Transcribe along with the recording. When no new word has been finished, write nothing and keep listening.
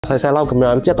細細粒咁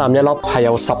樣，一啖一粒係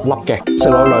有10粒嘅，食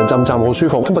落涼浸浸好舒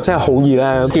服。今日真係好熱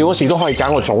咧，叫嗰時都可以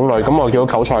揀個種類，咁我叫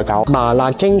咗韭菜餃、麻辣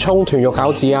京蔥豚肉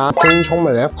餃子啊，京蔥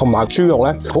味咧同埋豬肉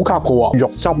咧好夾嘅喎，肉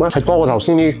汁咧係多過頭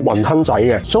先啲雲吞仔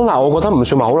嘅。中辣我覺得唔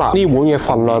算話好辣，呢碗嘅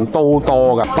份量都多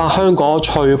㗎。百香果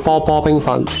脆波波冰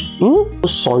粉，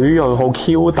水潤好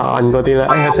Q 彈嗰啲咧，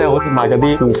哎呀真係好似賣嗰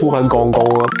啲護膚品廣告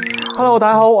啊！ Hello，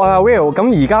 大家好，我係 Will。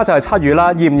咁而家就係7月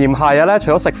啦，炎炎夏日咧，除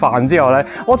咗食飯之外咧，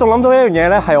我仲諗到一樣嘢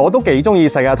咧，係我都幾中意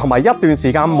食啊，同埋一段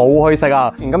時間冇去食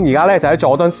啊。咁而家咧就喺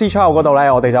佐敦 C 出口嗰度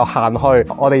咧，我哋就行去，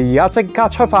我哋而家即刻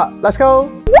出發 ，Let's go！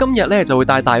 今日咧就會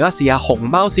帶大家試下熊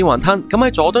貓小雲吞。咁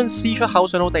喺佐敦 C 出口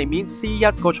上到地面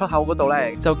C1 個出口嗰度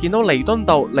咧，就見到彌敦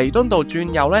道，彌敦道轉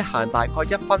右咧行大概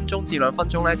1分鐘至2分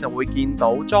鐘咧，就會見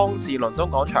到莊士倫敦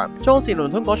廣場。莊士倫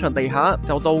敦廣場地下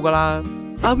就到噶啦。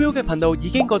 阿 Will 嘅頻道已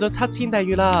經過咗7000訂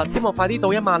閱啦，希望快啲到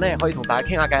1萬咧，可以同大家傾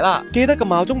下偈啦。記得撳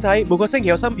鬧鐘仔，每個星期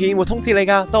有新片會通知你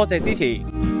噶，多謝支持。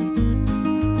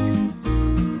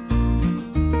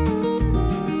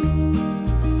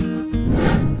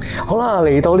 好啦，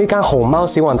嚟到呢間熊貓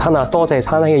小雲吞啊，多謝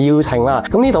餐廳嘅邀請啦。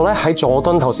咁呢度咧喺佐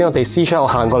敦，頭先我哋 C 出口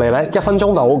行過嚟咧1分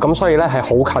鐘到，咁所以咧係好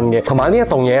近嘅。同埋呢一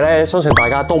棟嘢咧，相信大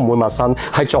家都唔會陌生，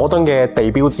係佐敦嘅地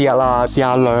標之一啦。試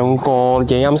下2個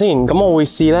嘢飲先，咁我會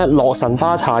試咧洛神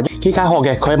花茶，幾解渴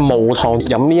嘅，佢係無糖，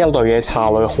飲呢一類嘅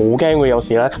茶類好驚會有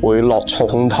時咧會落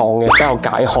重糖嘅，比較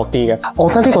解渴啲嘅。我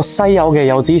覺得呢個西柚嘅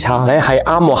柚子茶咧係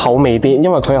啱我口味啲，因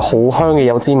為佢係好香嘅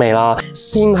柚子味啦。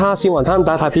鮮蝦小雲吞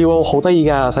打太 P.O. 好得意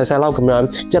㗎，細細粒咁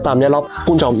樣，一啖一粒。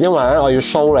觀眾，因為咧我要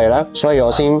show 嚟咧，所以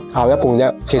我先咬一半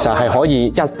啫。其實係可以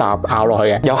一啖咬落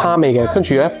去嘅，有蝦味嘅，跟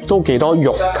住咧都幾多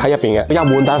肉喺入邊嘅。一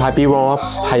碗打太 B-roll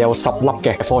係有10粒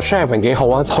嘅 ，for sharing 幾好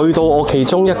啊。去到我其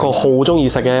中一個好中意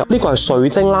食嘅，呢個係水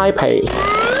晶拉皮。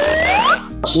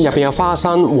 入邊有花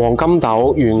生、黃金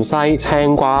豆、芫茜、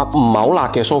青瓜，唔係好辣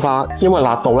嘅蘇花，因為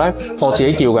辣度咧我自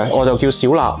己叫嘅，我就叫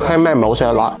小辣。聽咩唔係好食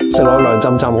得辣，食落涼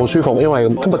浸浸好舒服，因為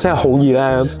今日真係好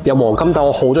熱咧。有黃金豆，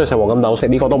我好中意食黃金豆，食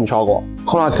呢個都唔錯嘅。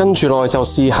好啦，跟住落去就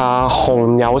試下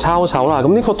紅油抄手啦。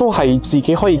咁呢個都係自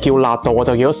己可以叫辣度，我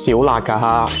就叫咗小辣㗎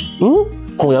嚇。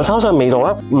紅油抄手嘅味道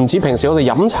咧，唔似平時我哋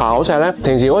飲茶嗰隻咧，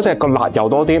平時嗰隻個辣油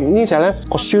多啲，呢隻咧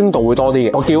個酸度會多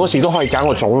啲嘅。我叫嗰時都可以揀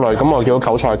個種類，咁我叫咗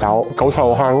韭菜餃，韭菜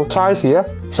好香 ，size 咧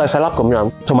細細粒咁樣，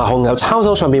同埋紅油抄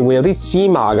手上邊會有啲芝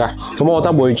麻嘅，咁我覺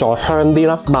得會再香啲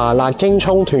啦。麻辣京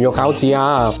蔥豚肉餃子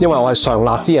啊，因為我係常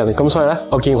辣之人，咁所以咧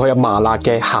我見佢有麻辣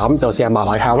嘅餡，就試下麻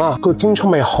辣餡啦。個京蔥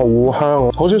味好香，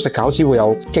好少食餃子會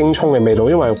有京蔥嘅味道，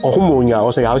因為我好悶㗎，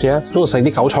我食餃子咧都係食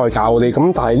啲韭菜餃嗰啲，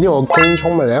咁但係呢個京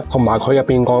蔥味咧，同埋佢入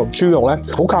邊個豬肉咧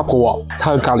好夾㗎喎。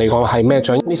睇佢隔離個係咩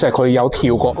醬？呢隻佢有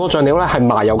調過，嗰個醬料咧係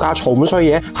麻油加醋，咁所以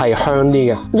咧係香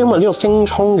啲嘅。因為呢個京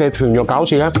蔥嘅豚肉餃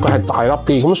子咧，佢係大粒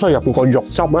啲，咁所以入邊個肉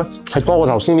汁咧係多過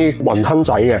頭先啲雲吞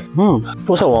仔嘅。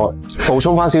好食喎！補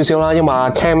充翻少少啦，因為阿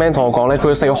Camman 同我講咧，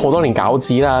佢食咗好多年餃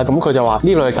子啦，咁佢就話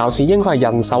呢類餃子應該係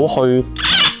人手去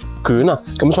捲啊，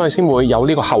咁所以先會有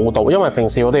呢個厚度。因為平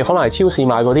時我哋可能係超市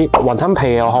買嗰啲雲吞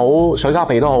皮又好，水餃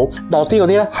皮都好，落啲嗰啲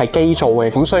咧係機做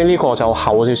嘅，咁所以呢個就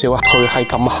厚少少啊。佢係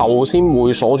咁厚先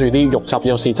會鎖住啲肉汁。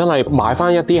有時真係買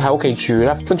翻一啲喺屋企煮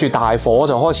咧，跟住大火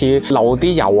就開始漏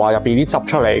啲油啊，入邊啲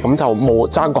汁出嚟，咁就冇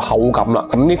爭個口感啦。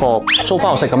咁呢個so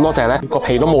far我食咁多隻咧，個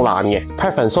皮都冇爛嘅。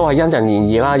Preference 都係因人而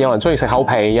異啦，有人中意食厚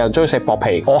皮，有人中意食薄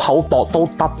皮。我口薄都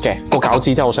得嘅，個餃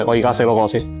子真係好食。我而家食多個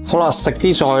先。好啦，食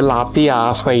啲再辣啲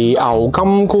啊！肥牛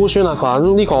金菇酸辣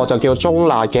粉呢個就叫中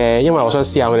辣嘅，因為我想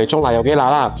試下佢哋中辣有幾辣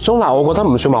啦。中辣我覺得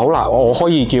唔算話好辣，我可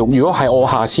以叫。如果係我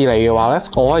下次嚟嘅話咧，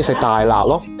我可以食大辣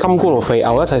咯。金菇同肥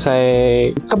牛一齊食，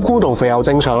金菇同肥牛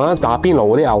正常啦，打邊爐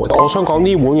嗰啲牛。我想講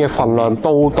呢碗嘅份量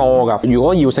都多㗎。如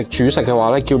果要食主食嘅話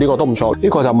咧，叫呢個都唔錯。呢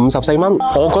個就54蚊，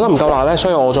我覺得唔夠辣咧，所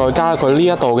以我再加佢呢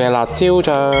一度嘅辣椒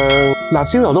醬。辣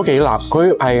椒油都幾辣，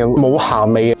佢係冇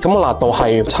鹹味嘅，咁個辣度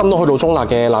係差唔多去到中辣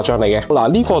嘅辣醬嚟嘅。嗱，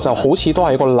呢個就好似都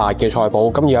係一個辣嘅菜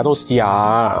脯，咁而家都試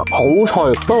下，好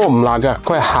脆，不過唔辣嘅，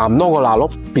佢係鹹多過辣咯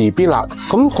 ，BB 辣。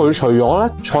咁佢除咗咧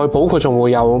菜脯，佢仲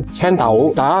會有青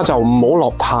豆，大家就唔好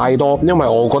落太多，因為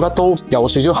我覺得都有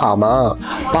少少鹹啊。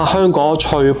百香果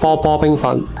脆波波冰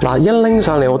粉，嗱一拎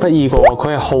上嚟好得意嘅喎，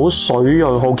佢係好水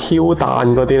潤、好 Q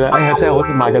彈嗰啲咧，哎呀真係好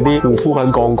似賣嗰啲護膚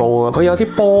品廣告啊！佢有啲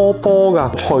波波㗎，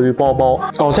脆波波，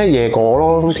哦即係椰果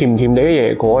咯，甜甜地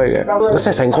嘅椰果嚟嘅，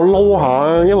食成個撈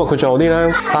下，因為佢仲有啲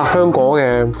咧百香果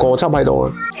嘅果汁喺度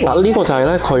啊！嗱呢個就係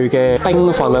咧佢嘅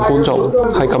冰粉啊，觀眾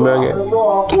係咁樣嘅，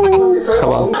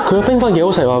係嘛？佢嘅冰粉幾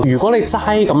好食啊！如果你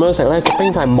齋咁樣食咧，個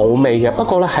冰粉係冇味嘅，不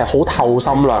過咧係好透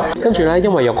心涼。跟住咧，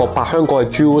因為有個百香果嘅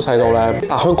juice 喺度咧，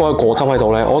百香果嘅果汁喺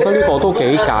度咧，我覺得呢個都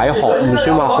幾解渴，唔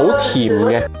算話好甜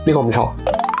嘅，呢個唔錯。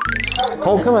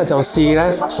好，今日就試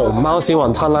咧熊貓小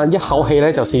雲吞啦，一口氣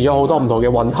咧就試咗好多唔同嘅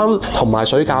雲吞同埋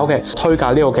水餃嘅，推介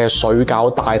呢個嘅水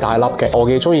餃大粒嘅，我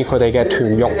幾中意佢哋嘅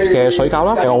豚肉嘅水餃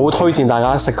啦，我好推薦大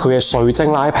家食佢嘅水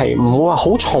晶拉皮，唔會話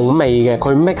好重味嘅，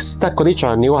佢 mix 得嗰啲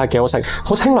醬料係幾好食，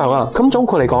好清涼啊！咁總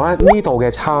括嚟講咧，呢度嘅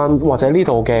餐或者呢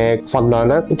度嘅份量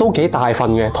咧都幾大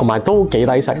份嘅，同埋都幾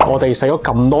抵食。我哋食咗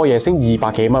咁多嘢先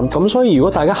200幾蚊，咁所以如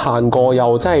果大家行過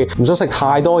又真係唔想食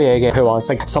太多嘢嘅，譬如話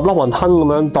食10粒雲吞咁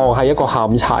樣當係一個下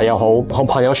午茶又好，同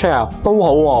朋友 share 都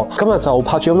好喎。今日就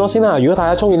拍住咁多先啦。如果大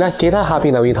家中意咧，記得喺下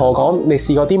邊留言同我講你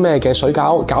試過啲咩嘅水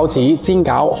餃、餃子、煎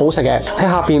餃好食嘅，喺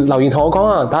下邊留言同我講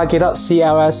啊！大家記得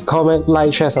CLS comment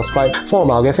like share subscribe，follow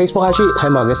埋我嘅 Facebook IG 睇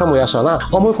埋我嘅生活日常啦。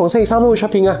我每逢星期三都會出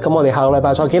片嘅，咁我哋下個禮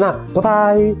拜再見啦，拜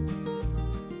拜。